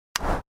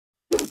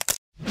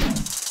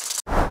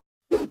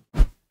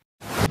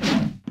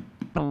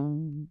Hey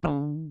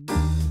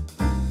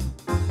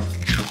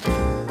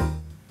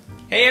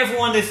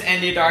everyone, this is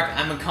Andy Dark.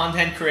 I'm a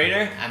content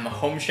creator, I'm a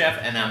home chef,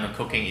 and I'm a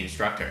cooking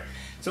instructor.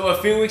 So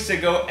a few weeks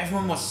ago,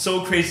 everyone was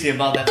so crazy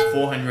about that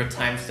 400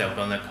 times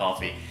Dalgona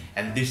Coffee.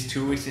 And this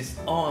 2 weeks is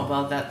all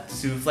about that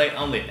souffle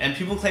omelette. And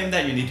people claim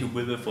that you need to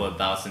whip it for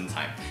 1,000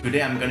 times.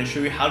 Today I'm gonna show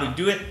you how to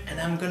do it, and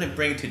I'm gonna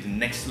bring it to the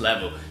next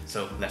level.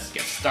 So let's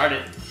get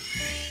started.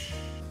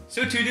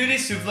 So to do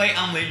this souffle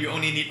omelette, you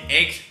only need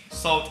eggs,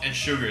 salt, and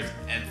sugars.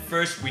 And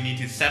first we need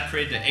to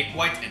separate the egg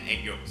whites and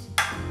egg yolks.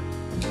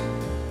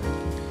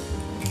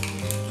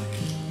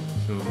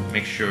 So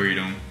make sure you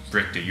don't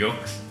break the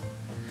yolks,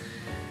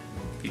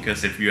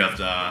 because if you have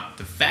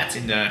the fat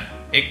in the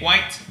egg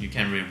white, you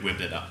can't really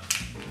whip it up.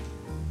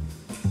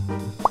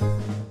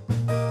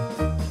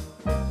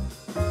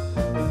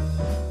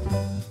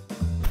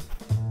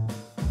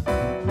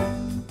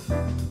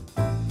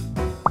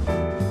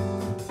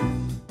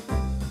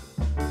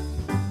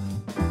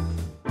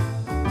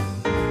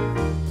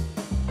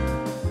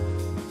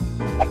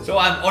 So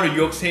I have all the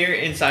yolks here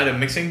inside a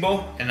mixing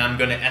bowl, and I'm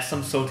gonna add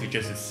some salt to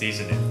just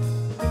season it.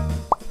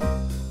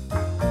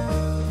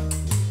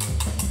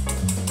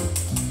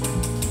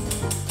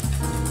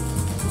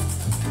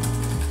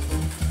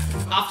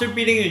 After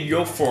beating the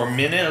yolk for a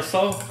minute or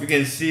so, you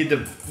can see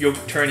the yolk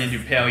turn into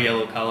pale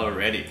yellow color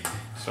already.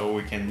 So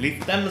we can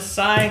leave them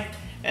aside,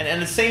 and at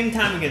the same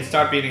time we can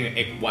start beating the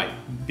egg white.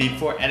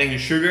 Before adding the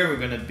sugar, we're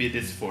gonna beat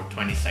this for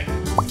 20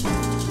 seconds.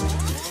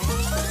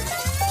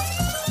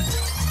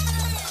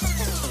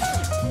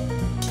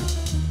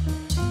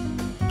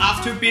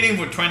 After beating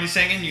for 20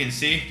 seconds, you can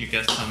see you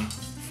get some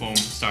foam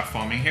start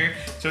forming here.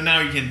 So now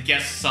you can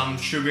get some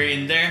sugar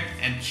in there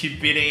and keep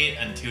beating it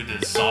until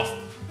the soft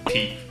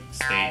peak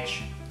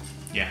stage.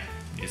 Yeah,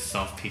 it's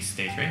soft peak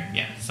stage, right?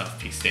 Yeah, soft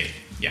peak stage.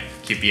 Yeah,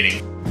 keep beating.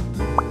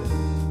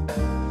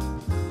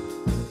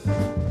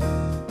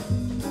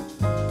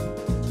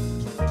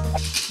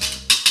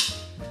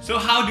 So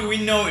how do we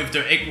know if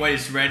the egg white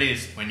is ready?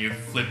 Is when you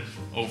flip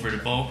over the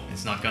bowl,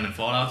 it's not gonna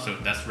fall out, so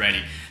that's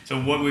ready. So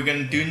what we're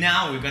gonna do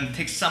now, we're gonna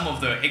take some of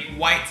the egg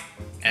white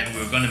and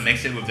we're gonna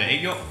mix it with the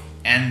egg yolk,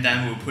 and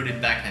then we'll put it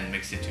back and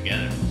mix it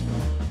together.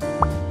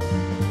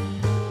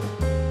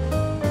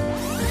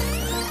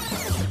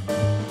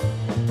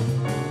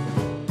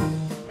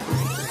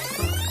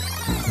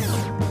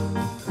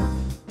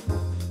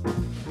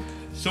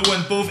 So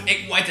when both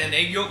egg white and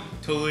egg yolk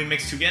totally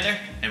mix together,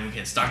 and we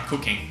can start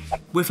cooking.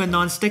 With a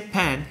non-stick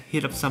pan,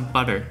 heat up some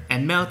butter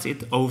and melt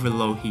it over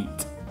low heat.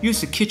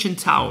 Use a kitchen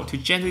towel to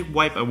gently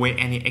wipe away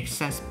any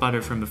excess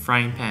butter from the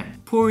frying pan.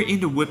 Pour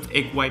in the whipped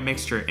egg white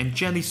mixture and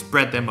gently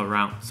spread them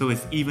around so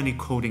it's evenly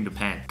coating the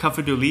pan.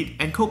 Cover the lid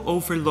and cook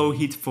over low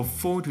heat for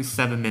 4 to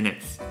 7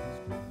 minutes.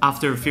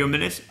 After a few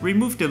minutes,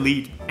 remove the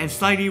lid and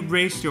slightly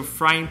raise your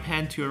frying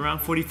pan to around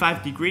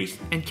 45 degrees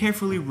and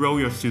carefully roll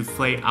your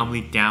souffle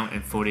omelette down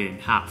and fold it in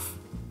half.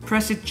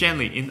 Press it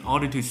gently in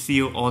order to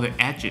seal all the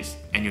edges,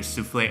 and your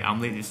souffle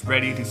omelette is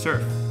ready to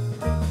serve.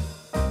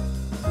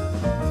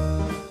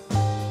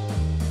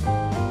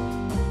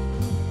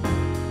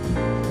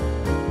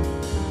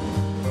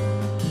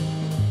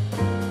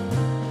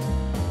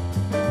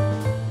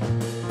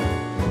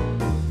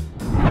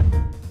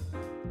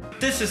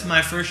 This is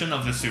my version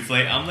of the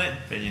souffle omelette,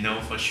 but you know,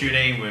 for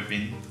shooting we've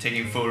been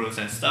taking photos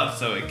and stuff,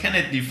 so it kind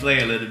of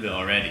deflated a little bit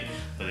already,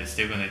 but it's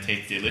still gonna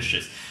taste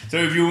delicious. So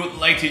if you would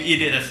like to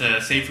eat it as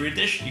a savory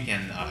dish, you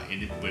can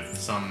eat it with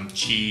some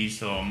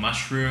cheese or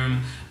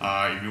mushroom.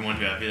 If you want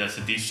to have it as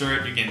a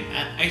dessert, you can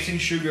add icing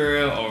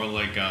sugar or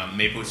like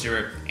maple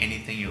syrup,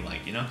 anything you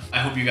like, you know. I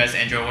hope you guys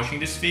enjoy watching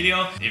this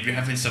video. If you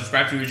haven't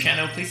subscribed to the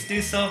channel, please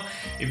do so.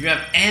 If you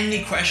have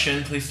any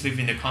question, please leave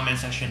in the comment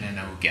section and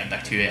I will get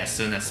back to you as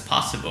soon as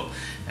possible.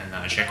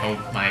 And check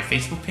out my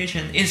Facebook page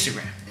and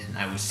Instagram, and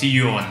I will see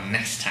you on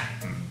next time.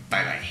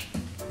 Bye bye.